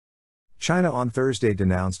China on Thursday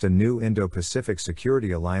denounced a new Indo-Pacific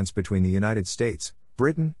security alliance between the United States,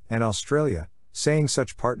 Britain, and Australia, saying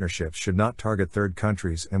such partnerships should not target third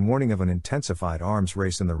countries and warning of an intensified arms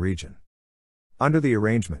race in the region. Under the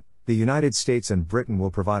arrangement, the United States and Britain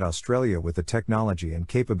will provide Australia with the technology and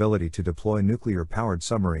capability to deploy nuclear-powered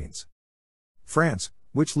submarines. France,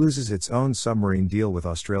 which loses its own submarine deal with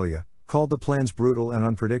Australia, called the plans brutal and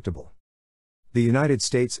unpredictable. The United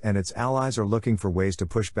States and its allies are looking for ways to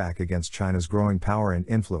push back against China's growing power and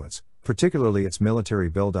influence, particularly its military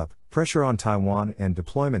buildup, pressure on Taiwan, and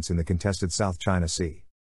deployments in the contested South China Sea.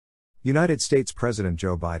 United States President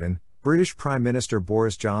Joe Biden, British Prime Minister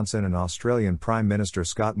Boris Johnson, and Australian Prime Minister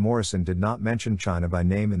Scott Morrison did not mention China by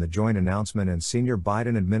name in the joint announcement, and senior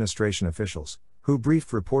Biden administration officials, who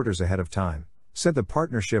briefed reporters ahead of time, said the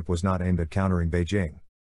partnership was not aimed at countering Beijing.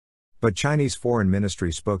 But Chinese Foreign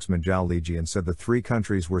Ministry spokesman Zhao Lijian said the three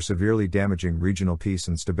countries were severely damaging regional peace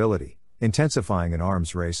and stability, intensifying an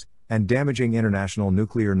arms race, and damaging international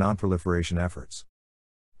nuclear nonproliferation efforts.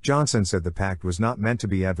 Johnson said the pact was not meant to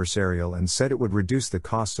be adversarial and said it would reduce the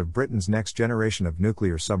costs of Britain's next generation of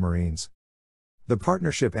nuclear submarines. The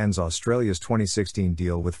partnership ends Australia's 2016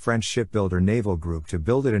 deal with French shipbuilder Naval Group to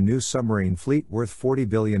build it a new submarine fleet worth $40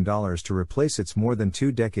 billion to replace its more than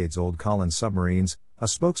 2 decades-old Collins submarines, a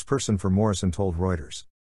spokesperson for Morrison told Reuters.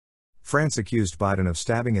 France accused Biden of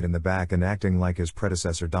stabbing it in the back and acting like his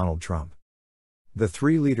predecessor Donald Trump. The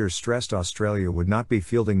three leaders stressed Australia would not be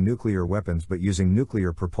fielding nuclear weapons but using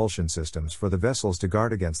nuclear propulsion systems for the vessels to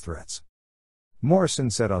guard against threats. Morrison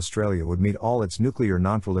said Australia would meet all its nuclear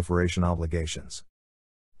nonproliferation obligations.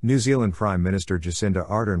 New Zealand Prime Minister Jacinda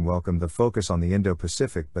Ardern welcomed the focus on the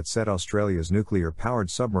Indo-Pacific but said Australia's nuclear-powered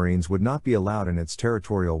submarines would not be allowed in its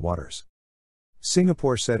territorial waters.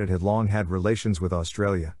 Singapore said it had long had relations with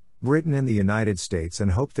Australia, Britain, and the United States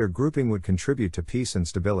and hoped their grouping would contribute to peace and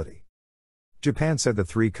stability. Japan said the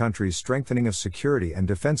three countries' strengthening of security and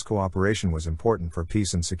defense cooperation was important for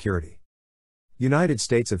peace and security. United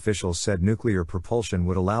States officials said nuclear propulsion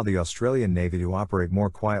would allow the Australian Navy to operate more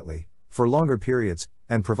quietly, for longer periods,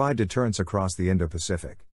 and provide deterrence across the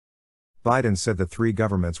Indo-Pacific. Biden said the three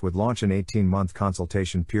governments would launch an 18-month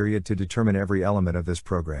consultation period to determine every element of this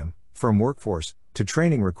program, from workforce, to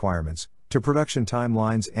training requirements, to production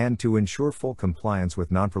timelines, and to ensure full compliance with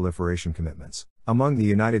nonproliferation commitments. Among the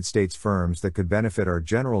United States firms that could benefit are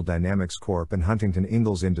General Dynamics Corp. And Huntington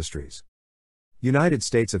Ingalls Industries. United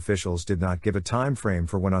States officials did not give a time frame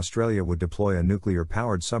for when Australia would deploy a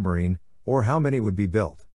nuclear-powered submarine, or how many would be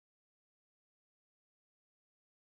built.